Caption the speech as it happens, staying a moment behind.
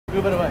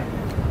by the way.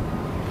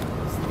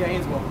 It's the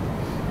Gainsborough.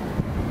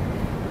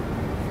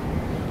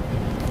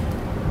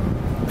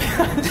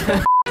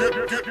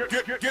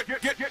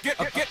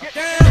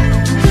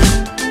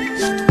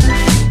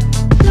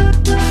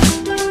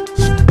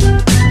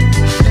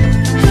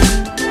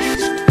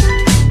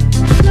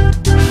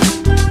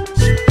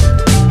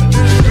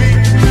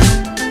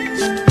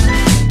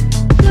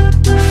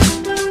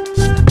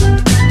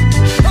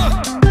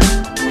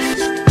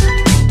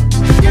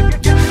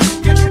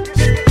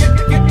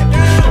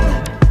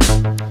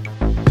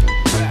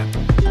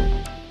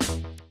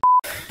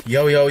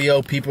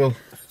 Yo people,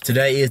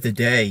 today is the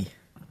day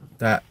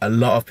that a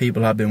lot of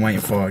people have been waiting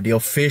for. The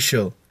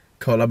official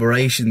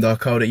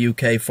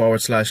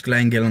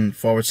collaboration.co.uk/Glen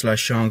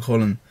Gillen/Sean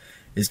Cullen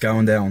is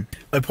going down.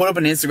 I put up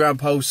an Instagram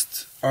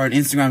post or an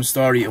Instagram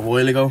story a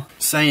while ago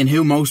saying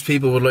who most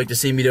people would like to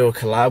see me do a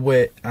collab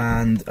with,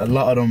 and a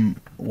lot of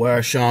them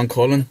were Sean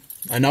Cullen.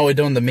 I know I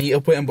done the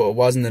meetup with him, but it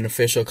wasn't an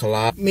official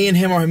collab. Me and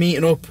him are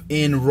meeting up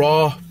in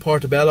Raw,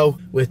 Portobello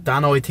with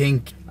Dano, I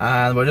think,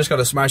 and we're just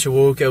gonna smash a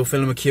workout,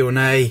 film a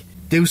Q&A,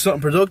 do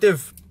something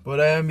productive. But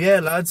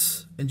yeah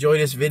lads, enjoy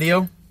this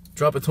video,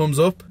 drop a thumbs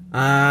up,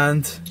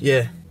 and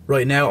yeah,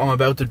 right now I'm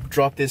about to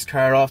drop this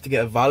car off to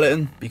get a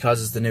valeting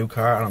because it's the new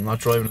car and I'm not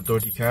driving a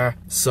dirty car.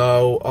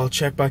 So I'll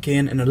check back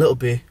in a little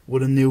bit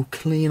with a new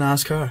clean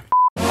ass car.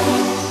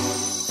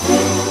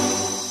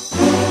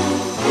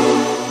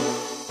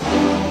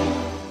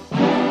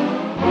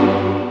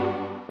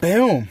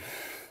 Boom,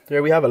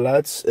 there we have it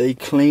lads, a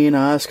clean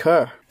ass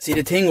car. See,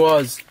 the thing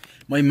was,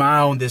 my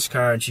ma owned this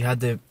car and she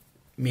had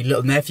me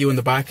little nephew in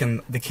the back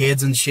and the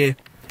kids and shit,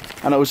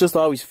 and it was just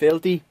always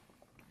filthy.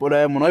 But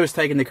when I was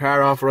taking the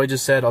car off her, I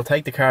just said I'll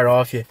take the car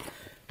off you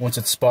once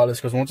it's spotless,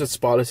 because once it's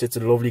spotless it's a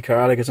lovely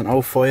car. Like, it's an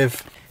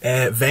 05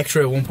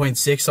 Vectra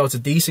 1.6, so it's a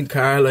decent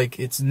car. Like,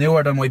 it's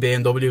newer than my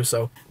BMW.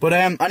 So but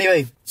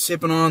anyway,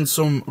 sipping on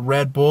some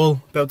Red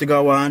Bull, about to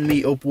go and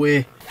meet up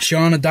with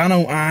Sean and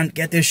Dano and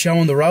get this show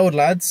on the road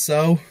lads.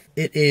 So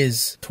it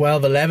is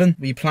 12:11,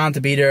 we plan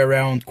to be there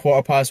around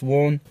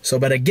 1:15, so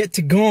better get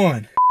to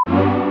going.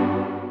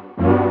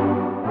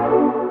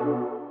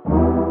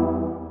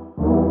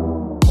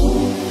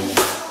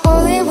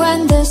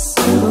 When the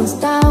sun goes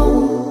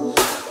down,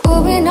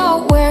 we'll be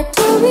nowhere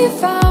to be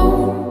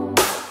found.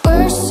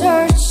 We're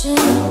searching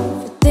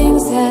for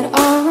things that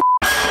aren't.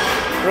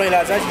 Right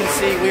lads, as you can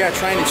see, we are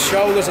training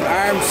shoulders and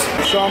arms.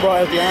 Sean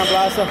brought out the arm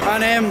blaster,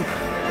 and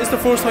this is the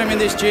first time in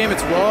this gym.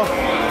 It's Raw,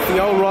 the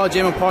old Raw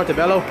gym in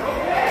Portobello.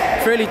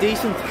 Fairly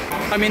decent.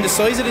 I mean, the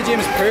size of the gym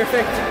is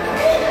perfect,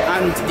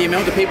 and the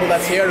amount of people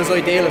that's here is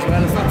ideal as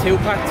well. It's not too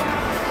packed.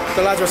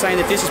 The lads were saying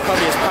that this is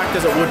probably as packed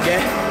as it would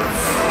get.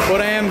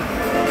 But I'm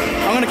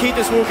going to keep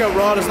this workout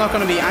raw. There's not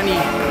going to be any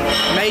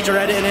major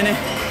editing in it,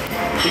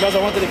 because I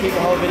wanted to keep the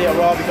whole video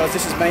raw, because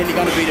this is mainly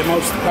going to be the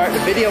most part of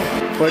the video.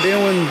 We're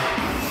doing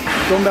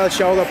dumbbell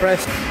shoulder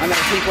press, and I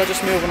think we're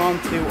just moving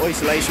on to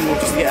isolation work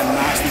just to get a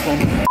nasty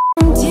pump.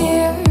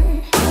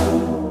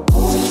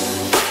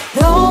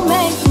 Don't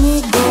make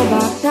me go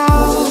back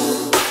now.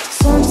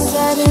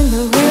 Sunset in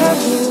the rear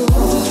view.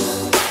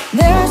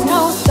 There's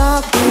no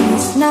stopping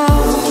us now.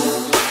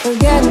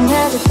 Forgetting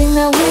everything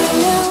that we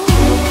knew.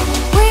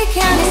 We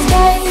can't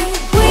escape,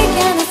 we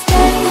can't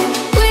escape,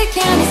 we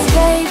can't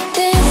escape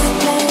this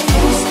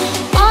place.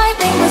 I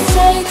make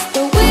mistakes,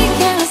 but we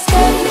can't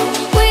escape this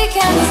place. We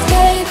can't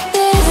escape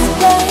this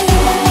place.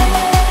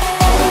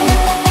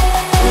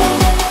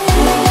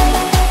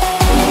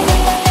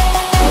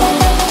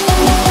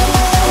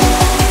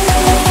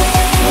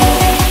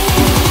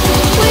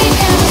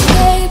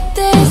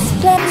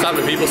 What's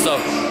happening people?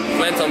 So,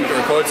 Glen told me to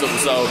record something,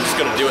 so I'm just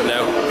going to do it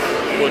now.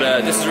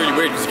 But this is really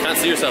weird because you can't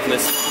see yourself in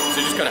this, so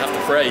you just kind of have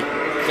to pray.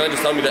 Glen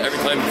just told me that every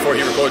time before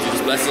he records, he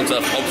just blesses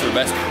himself, hopes for the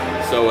best.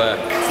 So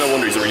it's no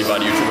wonder he's a really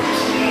bad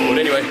YouTuber. But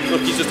anyway,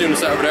 look, he's just doing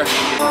this over there.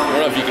 I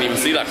don't know if you can even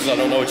see that because I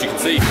don't know what you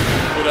can see.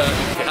 But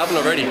if you haven't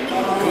already,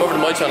 come over to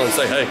my channel and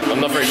say, hey,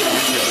 I'm not very good at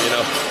YouTube, you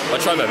know. I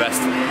try my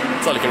best.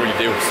 That's all I can really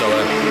do. So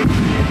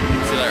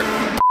see you later.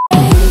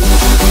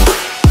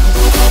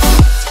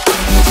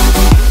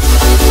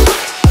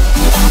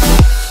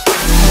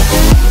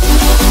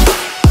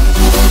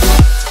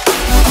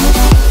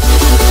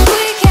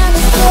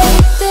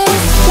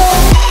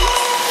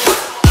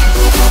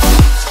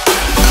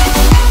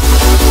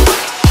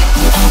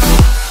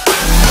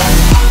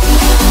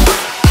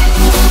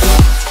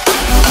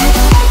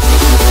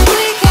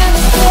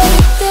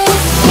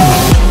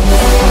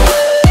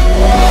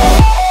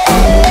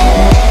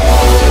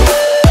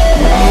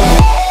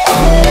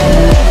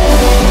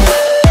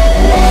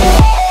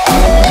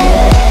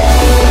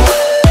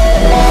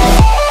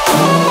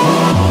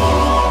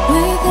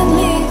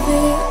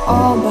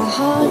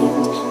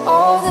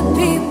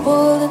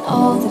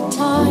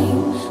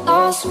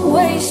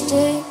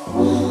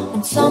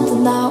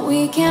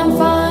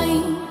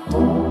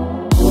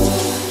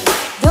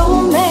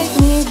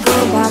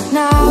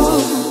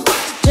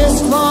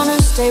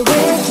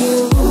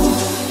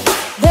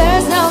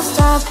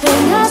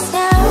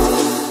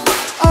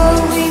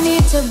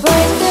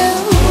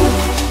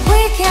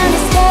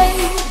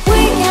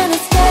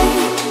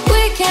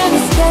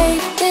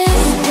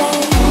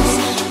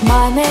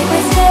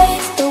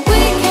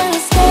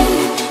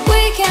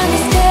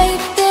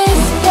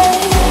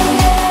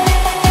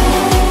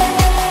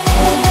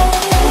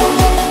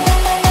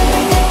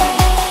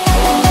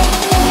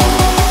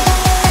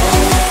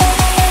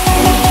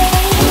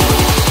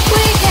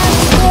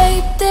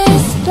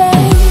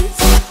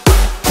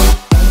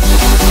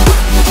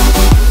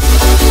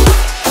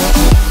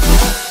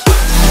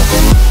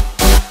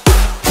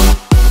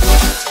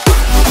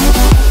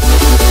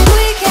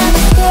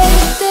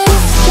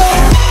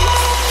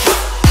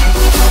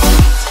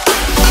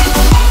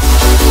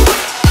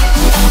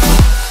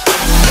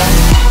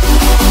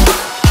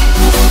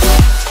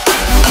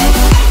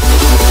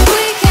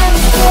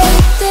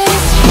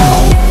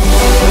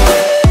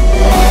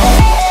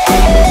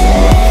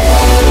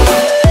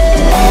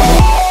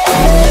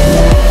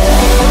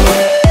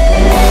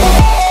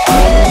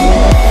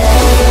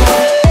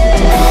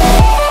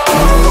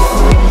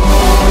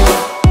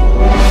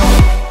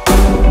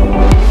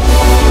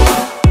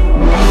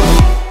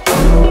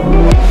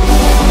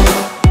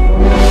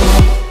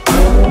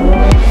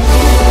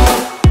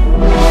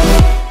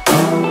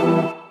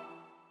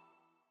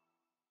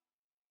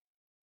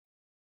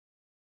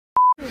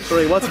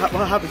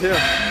 what happened here?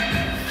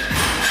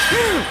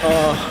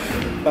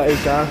 Oh, that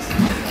is gas.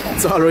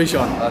 It's alright,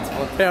 Sean. That's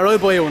fun. Yeah, I'll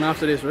buy you one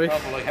after this, right? Oh,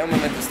 but like, how am I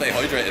meant to stay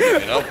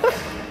hydrated, you know?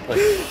 Like,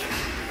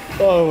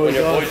 Oh my when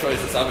your god. boy tries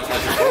to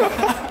sabotage your boat.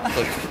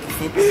 Like, what the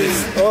fuck is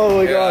this? Oh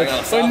my Yeah,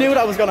 god. I I knew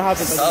that was gonna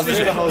happen. I Savage.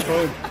 knew the whole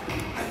time.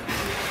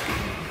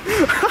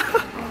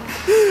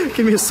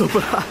 Give me a sub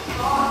of that.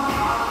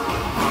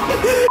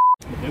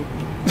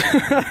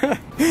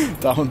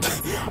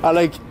 Don't.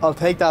 I'll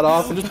take that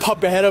off and just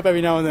pop your head up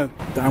every now and then.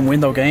 Damn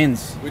window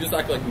gains. We just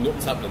act like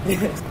nothing's happening.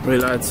 Right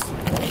lads,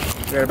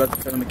 we're about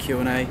to film a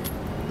Q&A.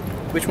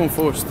 Which one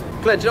first?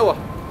 Glenn, do you know what?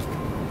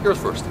 Yours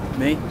first.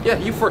 Me? Yeah,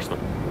 you first, man.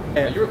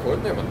 Yeah. You're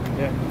recording there, man.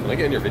 Yeah. Can I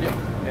get in your video?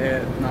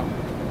 No.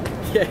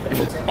 Yeah.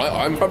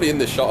 I'm probably in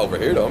this shot over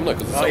here, though. I'm not,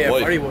 because it's Oh so yeah,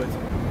 wide. very wide.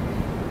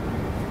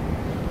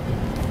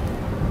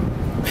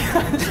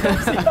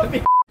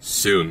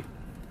 Soon.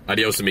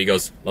 Adios,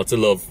 amigos. Lots of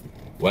love.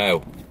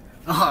 Wow.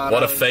 Oh,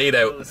 What a fade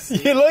out.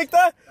 You like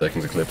that?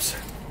 Seconds of clips.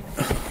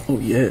 Oh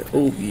yeah,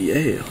 oh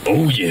yeah.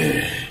 Oh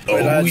yeah.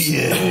 Right, lads,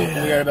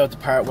 we are about to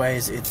part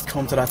ways. It's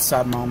come to that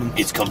sad moment.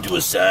 It's come to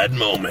a sad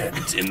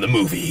moment in the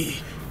movie.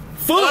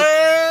 Fuck!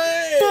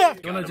 Hey!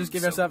 You wanna just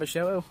give yourself a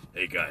shout out?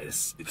 Hey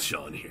guys, it's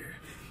Sean here.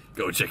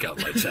 Go check out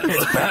my channel.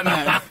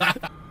 Batman.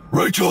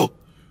 Rachel,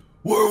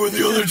 where were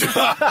the other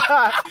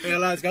two? Yeah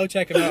lads, go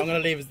check him out. I'm gonna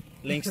leave his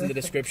links in the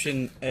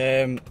description.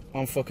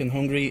 I'm fucking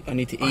hungry. I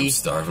need to I'm eat.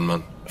 starving,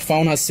 man.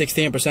 Phone has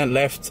 16%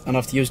 left and I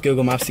have to use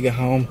Google Maps to get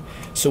home.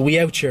 So we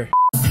out here.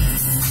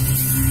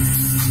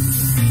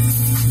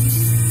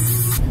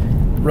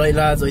 Right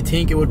lads, I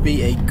think it would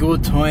be a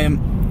good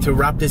time to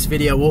wrap this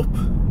video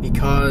up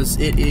because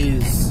it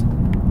is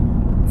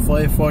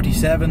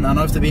 5:47 and I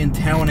have to be in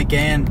town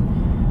again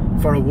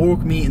for a work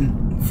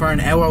meeting for an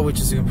hour, which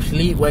is a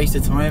complete waste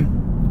of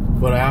time,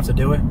 but I have to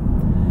do it.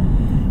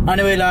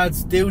 Anyway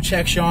lads, do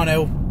check Sean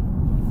out.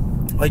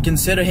 I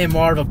consider him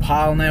more of a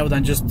pal now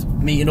than just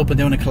meeting up and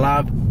doing a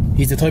collab.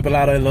 He's the type of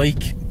lad I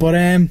like. But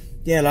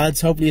yeah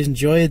lads, hopefully you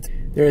enjoyed.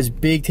 There's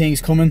big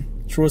things coming,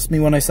 trust me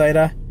when I say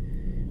that.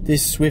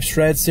 This Swift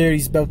Shred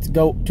series is about to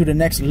go to the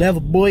next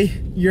level, boy.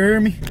 You hear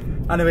me?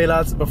 Anyway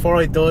lads, before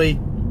I die,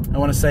 I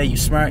want to say you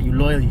smart, you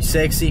loyal, you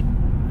sexy.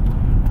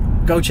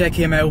 Go check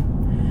him out.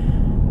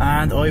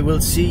 And I will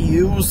see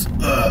yous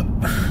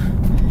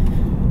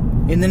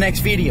in the next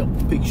video.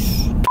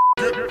 Peace.